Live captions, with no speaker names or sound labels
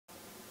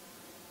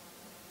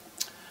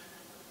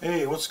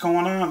Hey, what's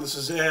going on? This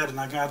is Ed, and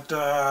I got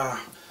a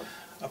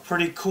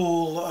pretty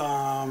cool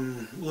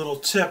little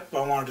tip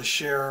I wanted to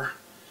share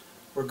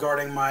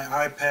regarding my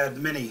iPad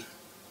mini.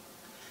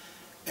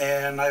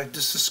 And I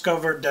just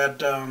discovered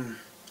that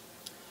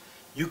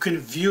you can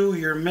view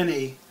your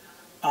mini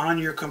on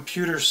your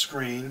computer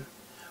screen,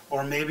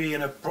 or maybe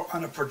on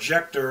a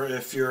projector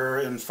if you're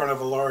in front of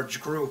a large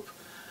group.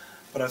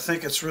 But I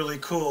think it's really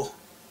cool,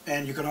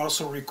 and you can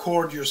also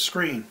record your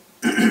screen.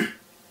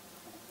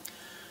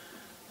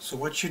 So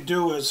what you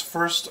do is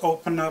first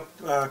open up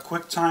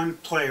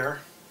QuickTime Player,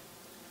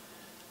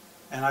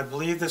 and I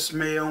believe this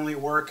may only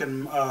work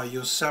in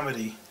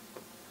Yosemite,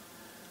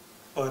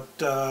 but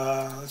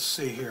let's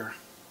see here.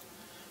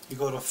 You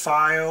go to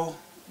File,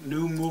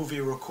 New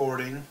Movie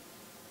Recording.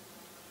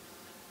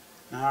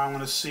 Now I'm going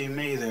to see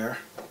me there.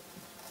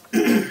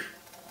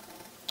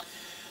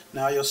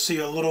 Now you'll see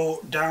a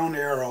little down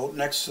arrow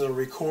next to the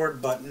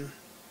record button.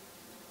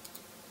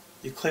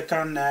 You click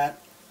on that,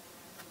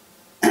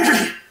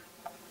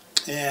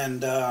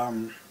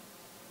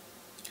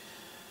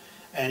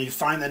 and you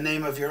find the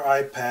name of your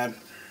iPad.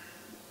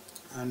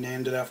 I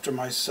named it after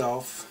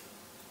myself.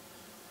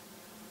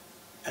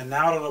 And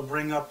now it'll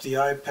bring up the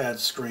iPad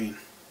screen.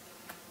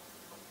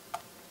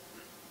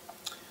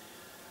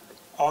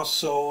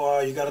 Also,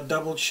 you got to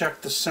double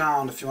check the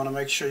sound if you want to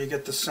make sure you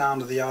get the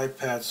sound of the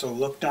iPad. So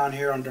look down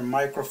here under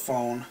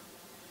microphone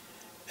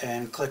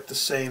and click the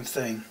same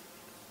thing.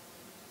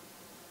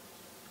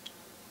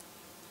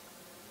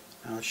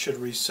 Now it should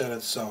reset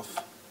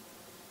itself.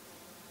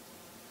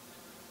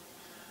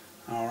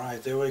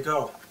 Alright, there we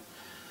go.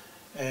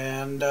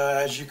 And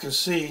as you can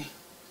see,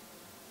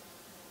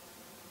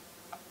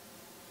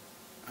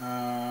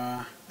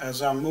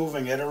 as I'm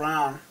moving it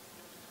around,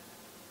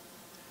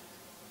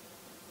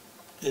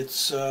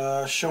 it's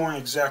showing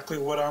exactly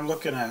what I'm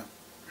looking at.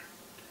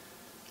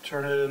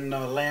 Turn it in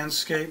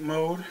landscape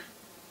mode,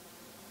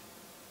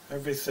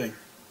 everything.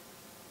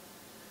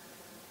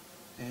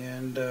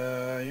 And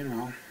you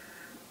know,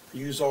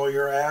 use all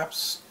your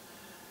apps,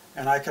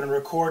 and I can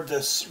record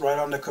this right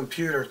on the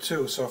computer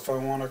too. So if I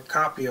want a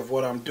copy of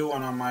what I'm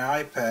doing on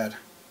my iPad,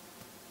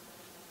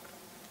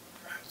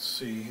 let's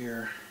see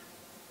here,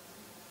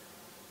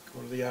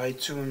 go to the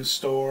iTunes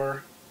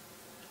store,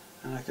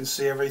 and I can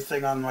see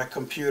everything on my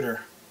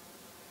computer.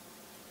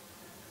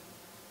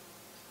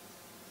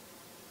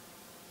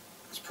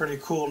 It's a pretty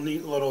cool,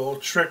 neat little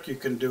trick you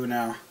can do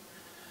now.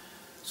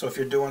 So if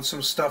you're doing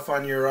some stuff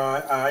on your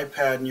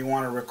iPad and you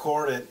want to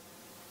record it,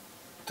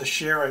 to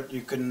share it,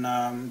 you can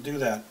do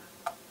that.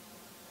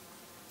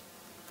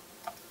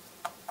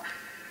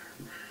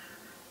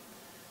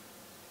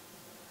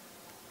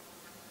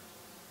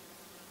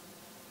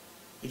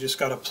 You just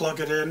got to plug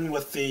it in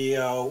with the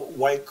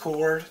white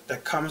cord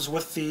that comes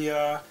with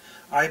the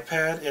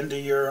iPad into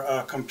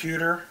your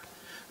computer,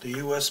 the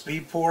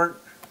USB port,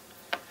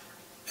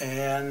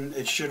 and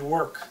it should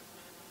work.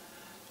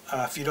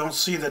 If you don't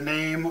see the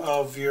name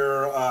of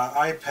your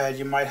iPad,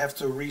 you might have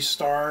to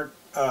restart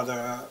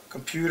the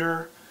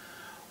computer,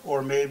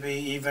 or maybe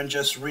even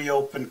just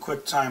reopen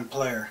QuickTime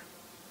Player.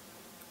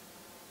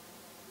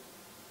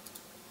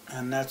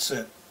 And that's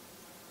it.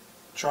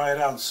 Try it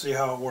out and see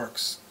how it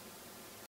works.